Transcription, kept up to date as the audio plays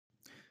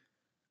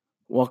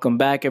Welcome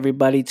back,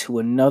 everybody, to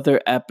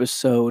another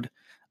episode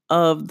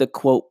of the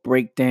quote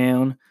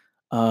breakdown.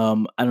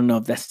 I don't know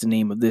if that's the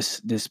name of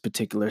this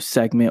particular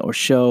segment or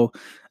show.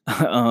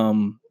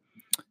 um,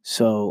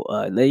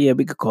 yeah,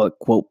 we could call it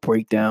quote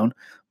breakdown.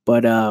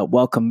 But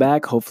welcome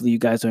back. Hopefully, you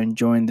guys are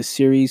enjoying the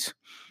series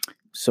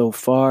so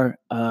far.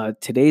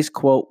 Today's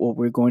quote, what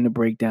we're going to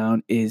break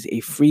down, is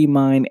a free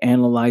mind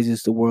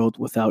analyzes the world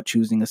without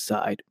choosing a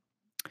side.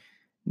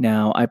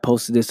 Now, I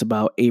posted this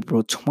about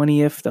April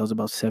 20th. That was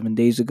about 7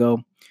 days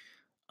ago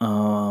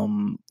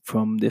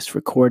from this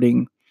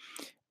recording.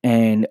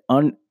 And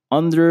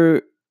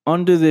under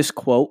this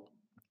quote,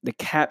 the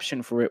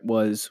caption for it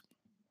was,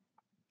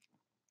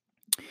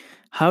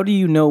 "How do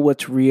you know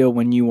what's real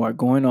when you are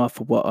going off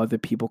of what other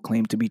people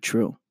claim to be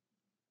true?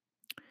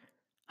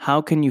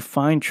 How can you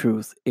find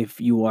truth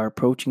if you are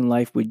approaching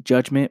life with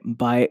judgment,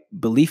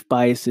 belief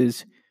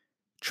biases,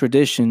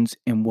 traditions,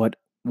 and what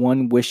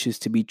one wishes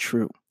to be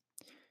true?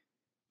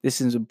 This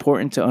is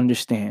important to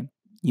understand.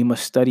 You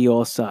must study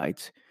all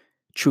sides.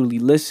 Truly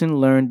listen,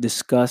 learn,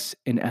 discuss,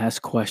 and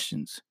ask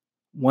questions.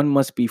 One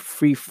must be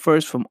free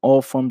first from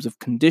all forms of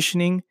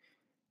conditioning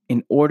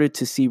in order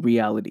to see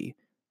reality.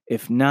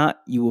 If not,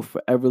 you will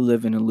forever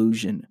live in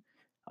illusion."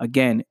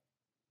 Again,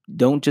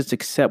 don't just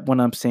accept what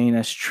I'm saying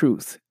as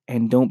truth,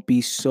 and don't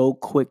be so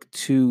quick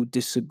to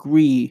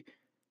disagree.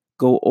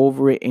 Go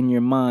over it in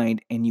your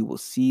mind and you will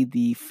see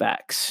the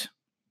facts.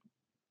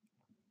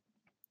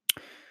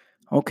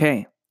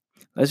 Okay,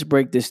 let's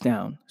break this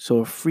down. So,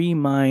 a free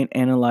mind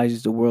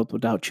analyzes the world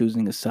without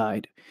choosing a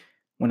side.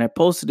 When I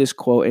posted this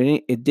quote,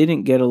 it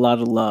didn't get a lot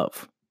of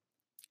love.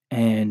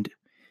 And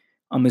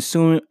I'm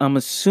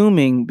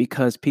assuming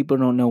because people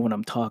don't know what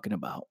I'm talking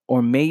about,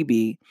 or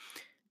maybe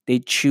they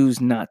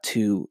choose not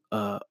to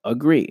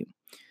agree.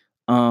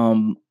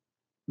 Um,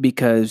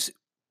 because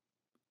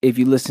if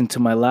you listen to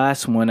my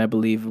last one, I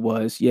believe it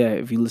was,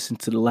 if you listen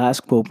to the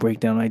last quote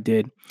breakdown I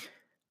did,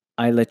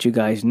 I let you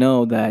guys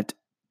know that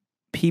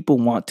people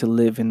want to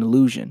live in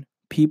illusion.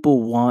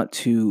 People want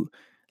to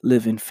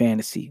live in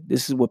fantasy.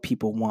 This is what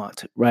people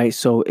want, right?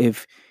 So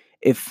if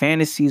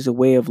fantasy is a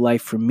way of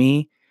life for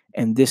me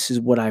and this is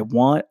what I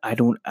want, I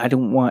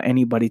don't want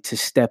anybody to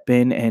step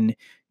in and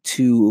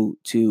to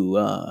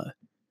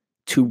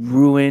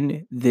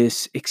ruin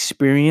this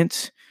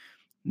experience.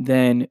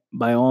 Then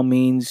by all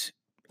means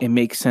it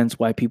makes sense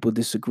why people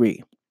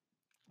disagree.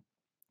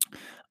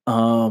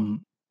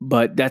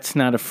 But that's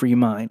not a free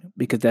mind,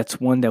 because that's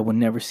one that will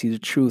never see the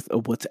truth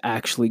of what's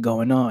actually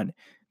going on.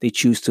 They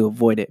choose to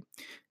avoid it.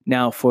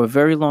 Now, for a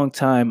very long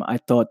time, I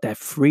thought that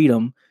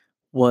freedom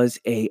was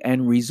a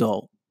end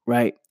result,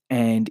 right?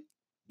 And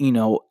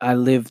I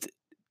lived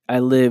a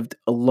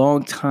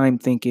long time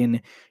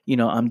thinking,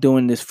 I'm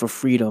doing this for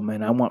freedom,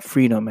 and I want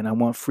freedom, and I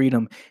want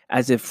freedom,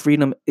 as if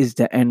freedom is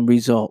the end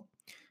result.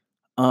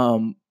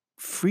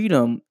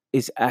 Freedom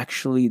is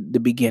actually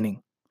the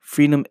beginning.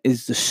 Freedom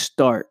is the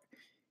start.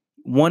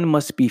 One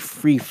must be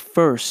free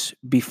first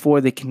before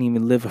they can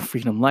even live a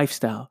freedom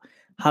lifestyle.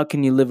 How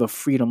can you live a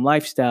freedom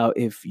lifestyle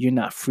if you're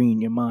not free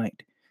in your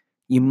mind?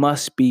 You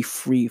must be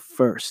free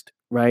first,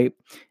 right?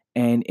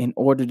 And in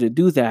order to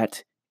do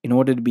that, in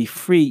order to be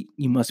free,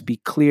 you must be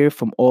clear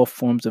from all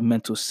forms of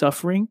mental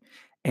suffering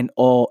and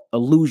all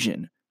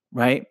illusion,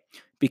 right?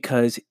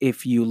 Because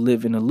if you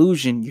live in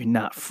illusion, you're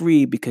not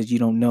free because you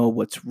don't know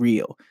what's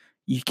real.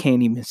 You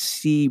can't even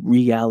see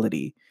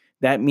reality.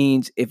 That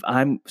means if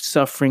I'm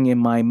suffering in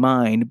my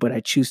mind, but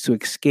I choose to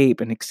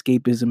escape, and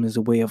escapism is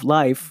a way of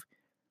life,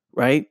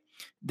 right?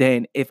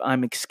 Then if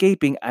I'm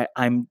escaping,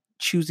 I'm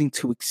choosing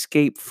to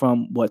escape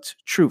from what's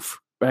truth,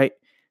 right?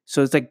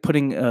 So it's like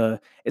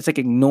it's like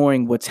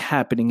ignoring what's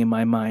happening in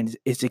my mind.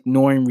 It's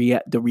ignoring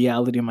the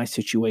reality of my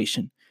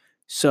situation.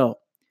 So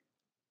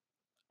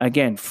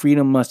again,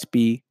 freedom must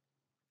be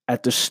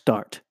at the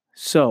start.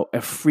 So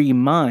a free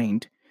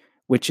mind,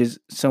 which is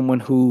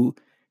someone who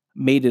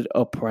made it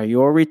a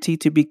priority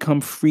to become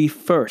free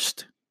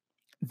first,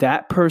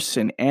 that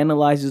person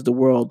analyzes the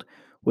world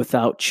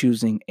without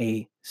choosing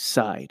a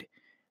side.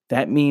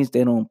 That means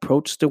they don't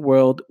approach the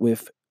world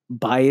with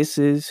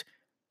biases,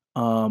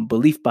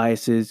 belief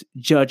biases,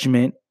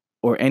 judgment,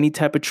 or any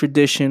type of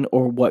tradition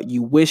or what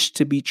you wish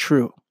to be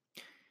true.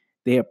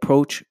 They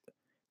approach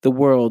the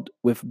world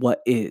with what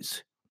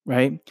is,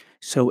 right?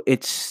 So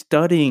it's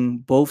studying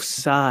both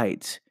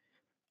sides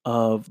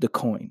of the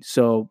coin.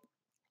 So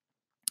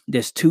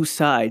there's two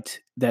sides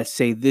that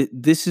say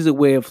this is a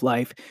way of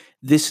life.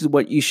 This is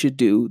what you should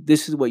do.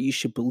 This is what you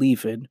should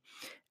believe in.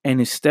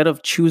 And instead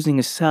of choosing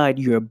a side,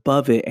 you're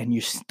above it and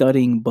you're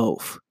studying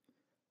both,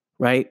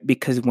 right?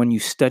 Because when you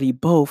study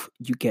both,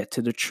 you get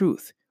to the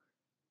truth.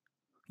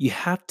 You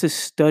have to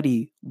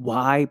study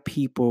why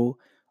people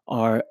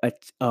are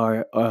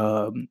are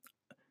um,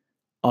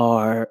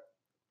 are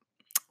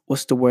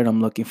what's the word I'm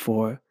looking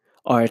for?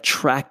 Are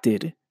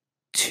attracted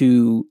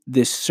to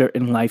this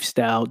certain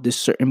lifestyle, this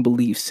certain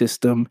belief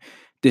system,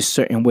 this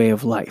certain way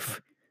of life.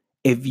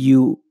 If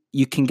you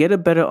can get a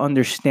better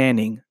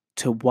understanding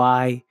to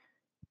why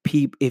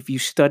people, if you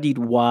studied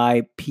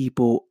why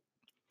people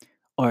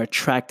are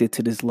attracted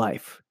to this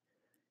life,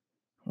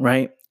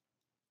 right?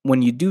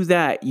 When you do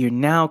that, you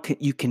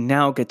can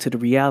now get to the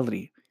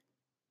reality.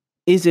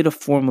 Is it a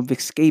form of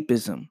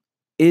escapism?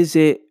 Is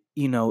it,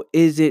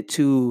 is it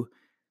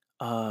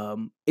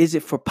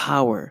for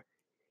power?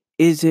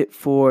 Is it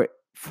for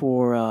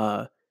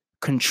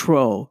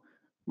control,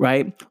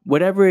 right?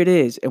 Whatever it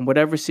is, and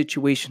whatever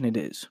situation it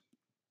is,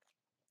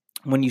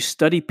 when you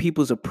study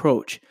people's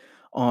approach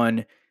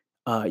on,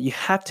 you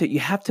have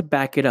to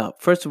back it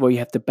up. First of all, you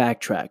have to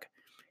backtrack.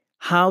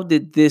 How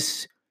did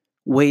this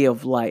way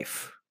of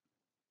life,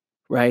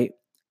 right?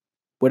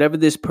 Whatever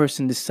this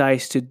person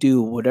decides to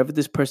do, whatever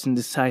this person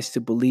decides to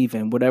believe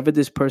in,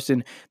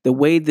 the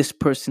way this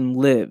person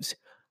lives,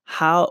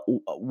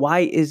 why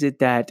is it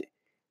that,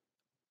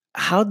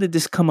 how did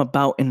this come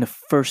about in the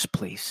first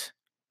place?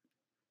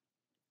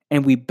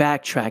 And we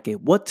backtrack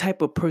it. What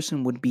type of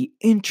person would be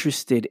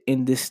interested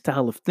in this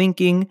style of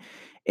thinking,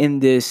 in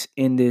this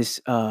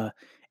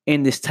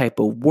type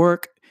of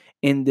work,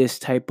 in this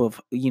type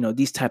of,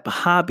 these type of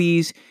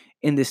hobbies,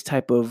 in this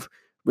type of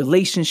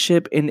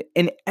relationship, and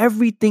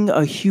everything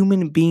a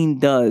human being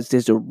does,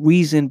 there's a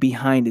reason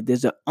behind it.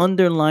 There's an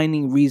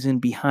underlining reason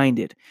behind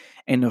it.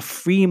 And a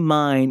free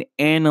mind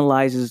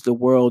analyzes the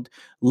world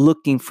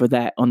looking for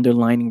that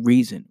underlining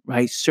reason,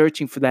 right?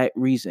 Searching for that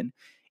reason.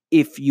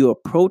 If you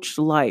approach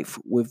life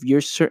with your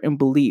certain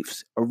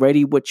beliefs,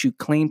 already what you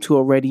claim to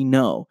already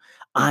know,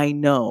 I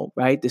know,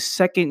 right? The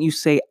second you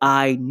say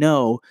I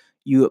know,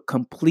 you're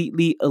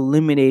completely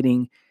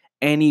eliminating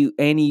any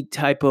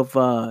type of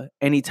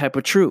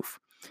truth,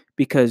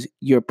 because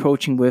you're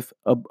approaching with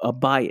a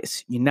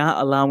bias. You're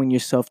not allowing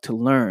yourself to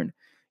learn.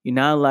 You're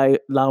not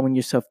allowing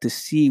yourself to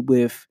see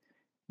with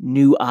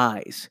new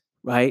eyes,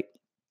 right?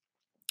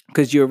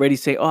 Because you already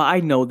say, "Oh,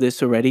 I know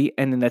this already,"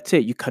 and then that's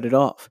it. You cut it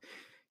off.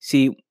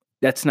 See,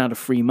 that's not a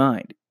free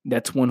mind.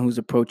 That's one who's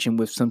approaching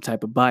with some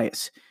type of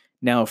bias.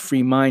 Now, a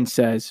free mind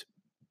says,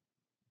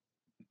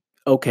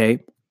 "Okay,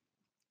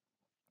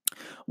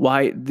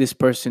 why this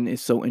person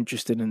is so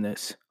interested in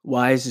this?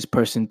 Why is this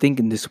person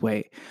thinking this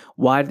way?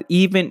 Why,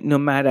 even no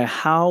matter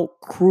how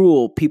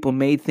cruel people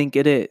may think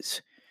it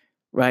is,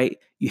 right?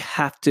 You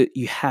have to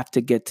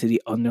get to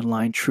the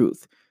underlying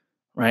truth,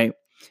 right?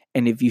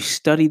 And if you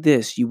study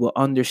this, you will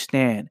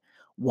understand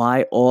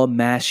why all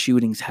mass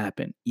shootings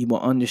happen. You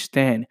will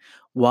understand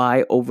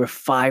why over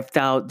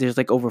 5,000, there's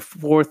like over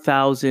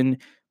 4,000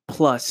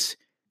 plus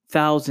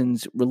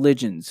thousands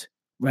religions,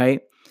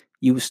 right?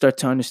 You will start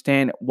to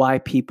understand why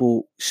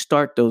people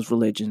start those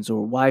religions,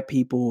 or why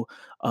people,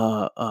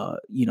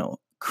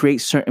 create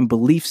certain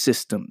belief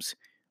systems,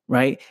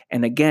 right?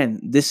 And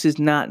again, this is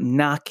not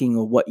knocking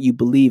on what you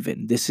believe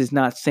in. This is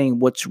not saying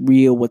what's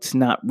real, what's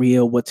not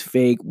real, what's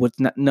fake, what's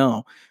not.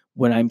 No,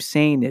 what I'm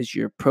saying is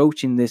you're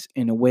approaching this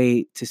in a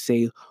way to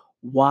say,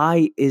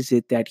 why is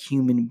it that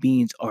human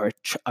beings are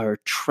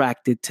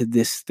attracted to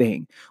this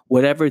thing,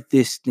 whatever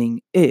this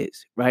thing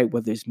is, right?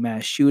 Whether it's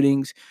mass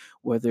shootings,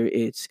 whether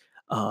it's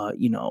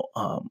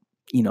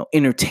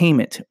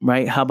entertainment,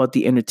 right? How about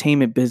the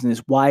entertainment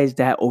business? Why is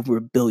that over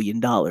 $1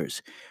 billion?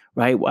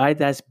 Right? Why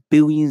that's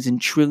billions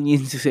and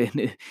trillions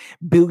and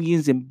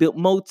billions and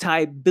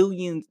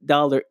multi-billion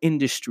dollar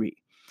industry,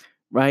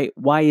 right?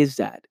 Why is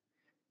that?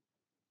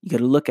 You got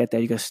to look at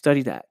that. You got to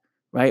study that,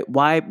 right?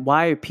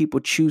 Why are people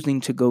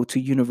choosing to go to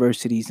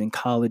universities and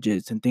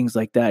colleges and things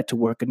like that to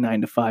work a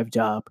 9 to 5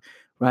 job,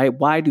 right?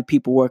 Why do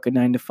people work a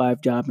 9 to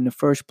 5 job in the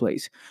first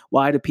place?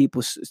 Why do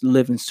people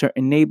live in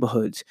certain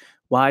neighborhoods?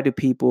 Why do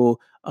people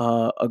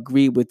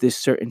agree with this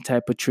certain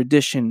type of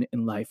tradition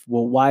in life?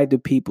 Well, why do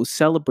people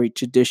celebrate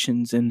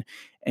traditions and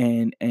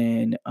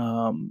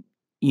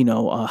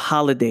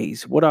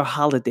holidays? What are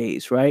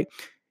holidays, right?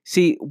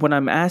 See, what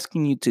I'm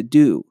asking you to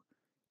do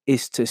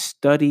is to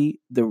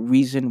study the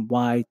reason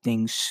why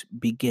things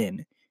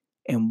begin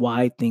and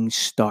why things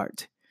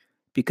start.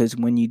 Because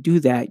when you do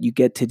that, you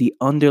get to the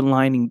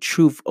underlying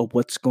truth of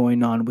what's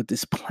going on with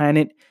this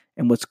planet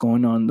and what's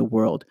going on in the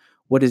world.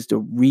 What is the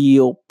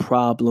real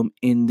problem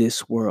in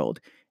this world?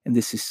 And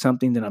this is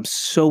something that I'm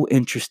so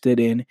interested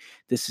in.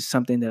 This is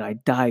something that I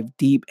dive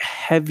deep,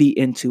 heavy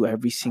into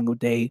every single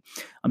day.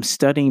 I'm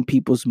studying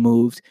people's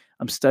moves.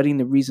 I'm studying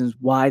the reasons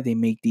why they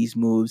make these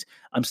moves.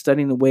 I'm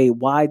studying the way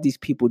why these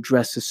people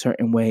dress a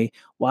certain way,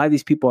 why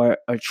these people are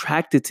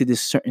attracted to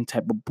this certain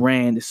type of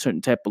brand, a certain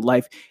type of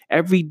life.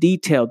 Every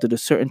detail, to the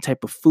certain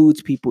type of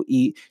foods people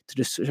eat, to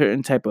the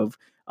certain type of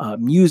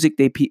music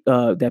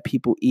that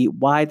people eat,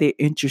 why they're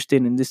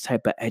interested in this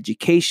type of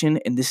education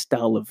and this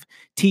style of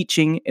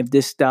teaching, and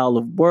this style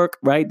of work,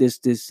 right? This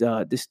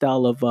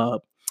style of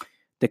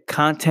the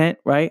content,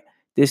 right?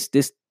 This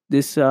this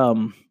this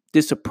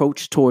this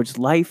approach towards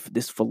life,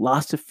 this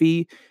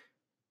philosophy,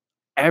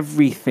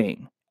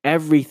 everything,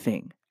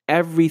 everything,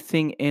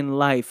 everything in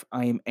life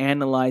I am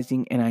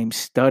analyzing and I'm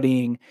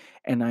studying,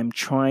 and I'm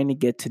trying to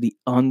get to the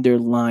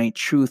underlying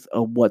truth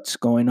of what's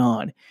going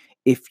on.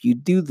 If you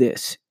do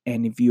this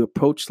and if you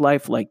approach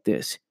life like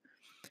this,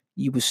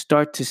 you will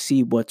start to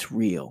see what's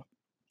real.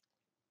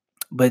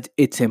 But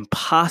it's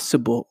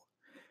impossible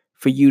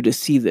for you to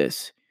see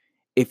this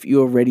if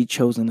you're already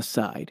chosen a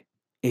side.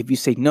 If you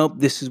say, nope,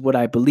 this is what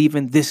I believe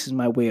in, this is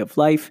my way of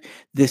life,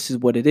 this is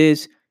what it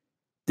is,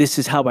 this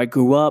is how I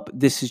grew up,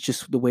 this is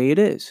just the way it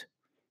is,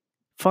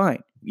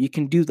 fine, you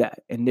can do that.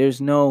 And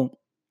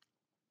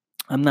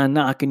I'm not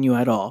knocking you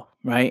at all,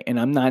 right? And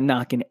I'm not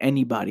knocking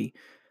anybody.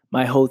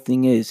 My whole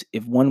thing is,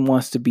 if one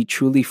wants to be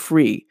truly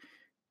free,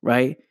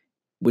 right,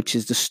 which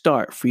is the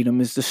start,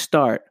 freedom is the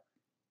start,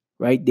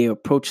 right? They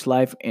approach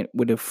life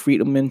with a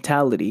freedom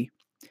mentality.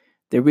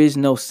 There is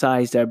no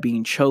sides that are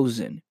being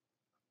chosen,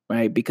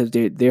 right? Because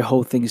their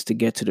whole thing is to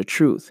get to the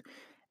truth.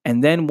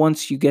 And then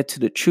once you get to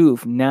the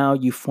truth, now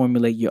you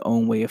formulate your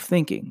own way of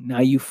thinking.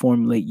 Now you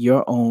formulate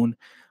your own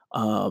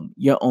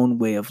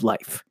way of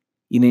life.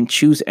 You didn't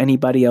choose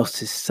anybody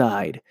else's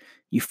side.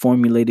 You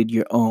formulated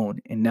your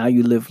own, and now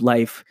you live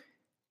life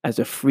as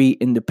a free,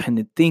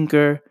 independent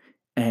thinker,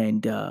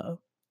 and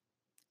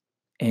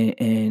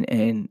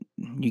and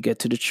you get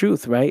to the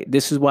truth, right?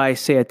 This is why I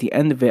say at the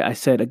end of it, I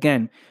said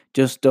again,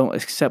 just don't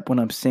accept what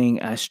I'm saying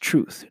as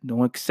truth.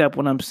 Don't accept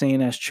what I'm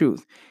saying as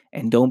truth,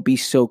 and don't be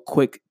so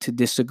quick to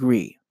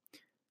disagree.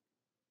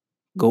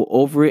 Go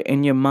over it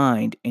in your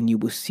mind and you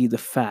will see the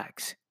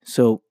facts.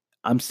 So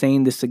I'm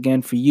saying this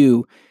again for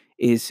you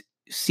is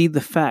see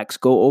the facts,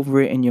 go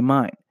over it in your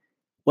mind.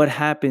 What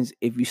happens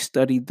if you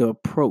study the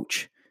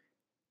approach,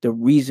 the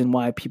reason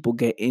why people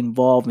get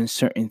involved in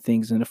certain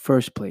things in the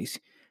first place,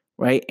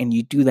 right? And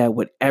you do that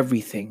with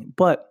everything.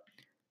 But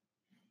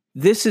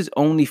this is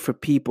only for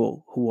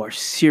people who are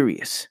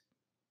serious.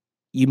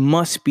 You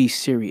must be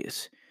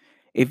serious.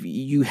 If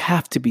you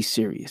have to be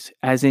serious,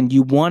 as in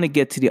you want to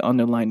get to the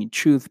underlying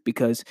truth,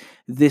 because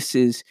this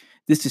is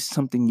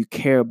something you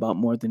care about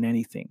more than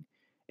anything.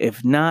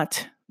 If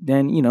not,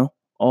 then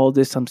all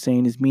this I'm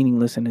saying is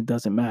meaningless and it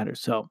doesn't matter.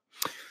 So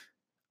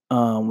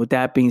with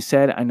that being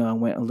said, I know I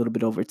went a little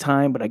bit over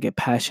time, but I get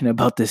passionate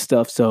about this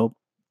stuff, so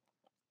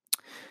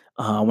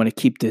I want to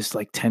keep this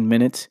like 10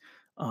 minutes.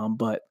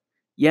 But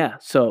yeah,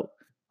 so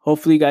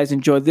hopefully you guys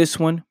enjoyed this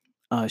one.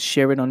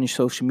 Share it on your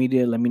social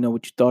media. Let me know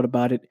what you thought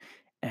about it.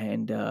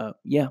 And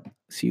yeah,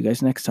 see you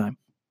guys next time.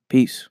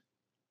 Peace.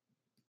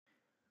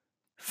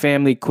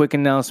 Family, quick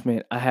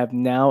announcement. I have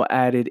now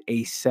added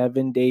a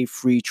 7-day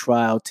free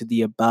trial to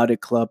the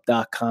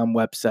aboutitclub.com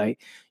website.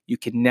 You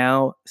can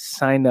now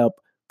sign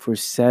up for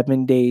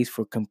 7 days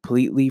for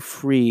completely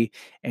free.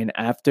 And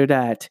after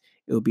that,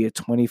 it will be a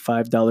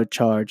 $25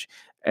 charge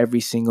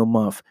every single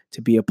month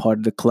to be a part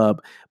of the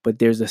club. But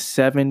there's a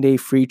 7-day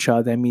free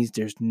trial. That means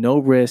there's no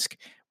risk,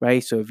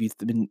 right? So if you've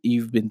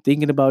been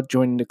thinking about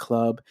joining the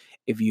club,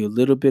 if you're a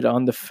little bit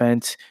on the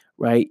fence,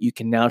 right, you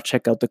can now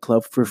check out the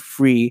club for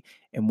free.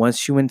 And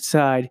once you're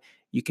inside,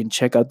 you can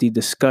check out the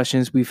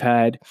discussions we've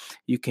had.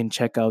 You can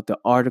check out the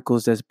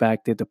articles that's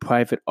back there, the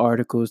private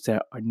articles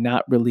that are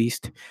not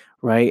released,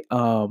 right,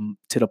 to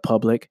the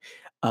public.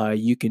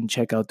 You can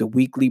check out the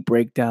weekly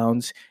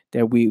breakdowns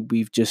that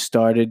we've just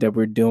started, that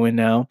we're doing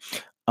now.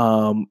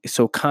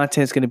 So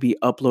content is going to be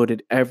uploaded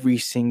every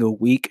single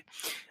week.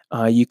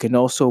 You can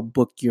also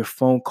book your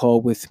phone call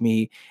with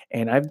me,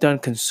 and I've done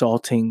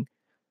consulting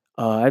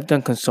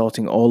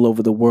all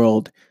over the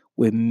world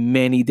with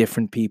many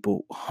different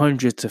people,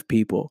 hundreds of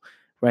people,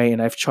 right?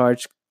 And I've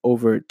charged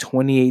over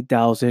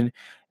 $28,000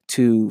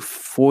 to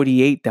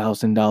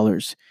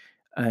 $48,000,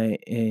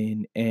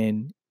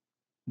 and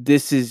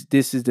this is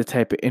the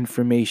type of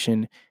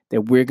information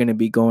that we're going to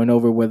be going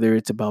over, whether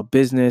it's about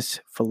business,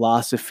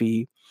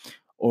 philosophy,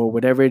 or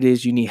whatever it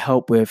is you need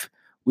help with.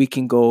 We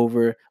can go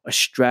over a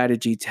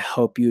strategy to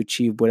help you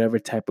achieve whatever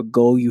type of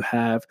goal you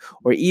have,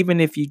 or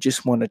even if you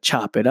just want to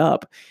chop it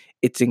up,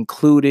 it's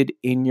included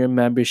in your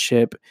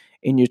membership,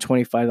 in your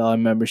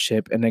 $25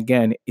 membership. And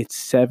again, it's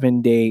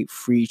 7-day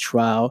free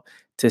trial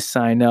to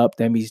sign up.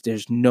 That means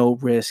there's no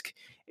risk.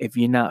 If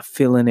you're not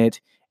feeling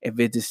it,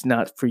 if it is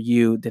not for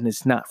you, then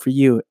it's not for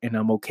you. And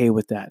I'm okay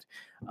with that.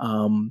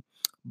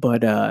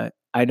 But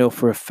I know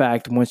for a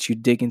fact, once you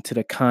dig into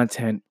the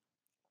content,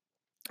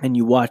 and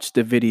you watch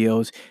the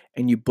videos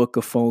and you book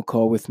a phone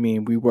call with me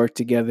and we work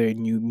together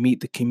and you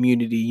meet the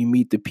community, you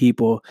meet the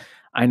people,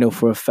 I know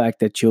for a fact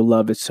that you'll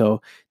love it.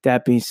 So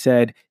that being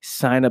said,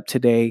 sign up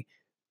today,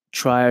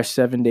 try our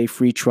 7-day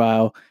free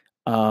trial,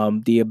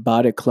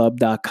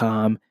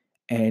 theaboutitclub.com.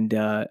 And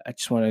I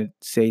just want to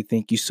say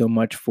thank you so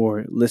much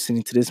for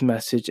listening to this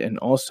message and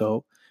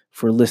also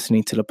for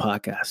listening to the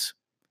podcast.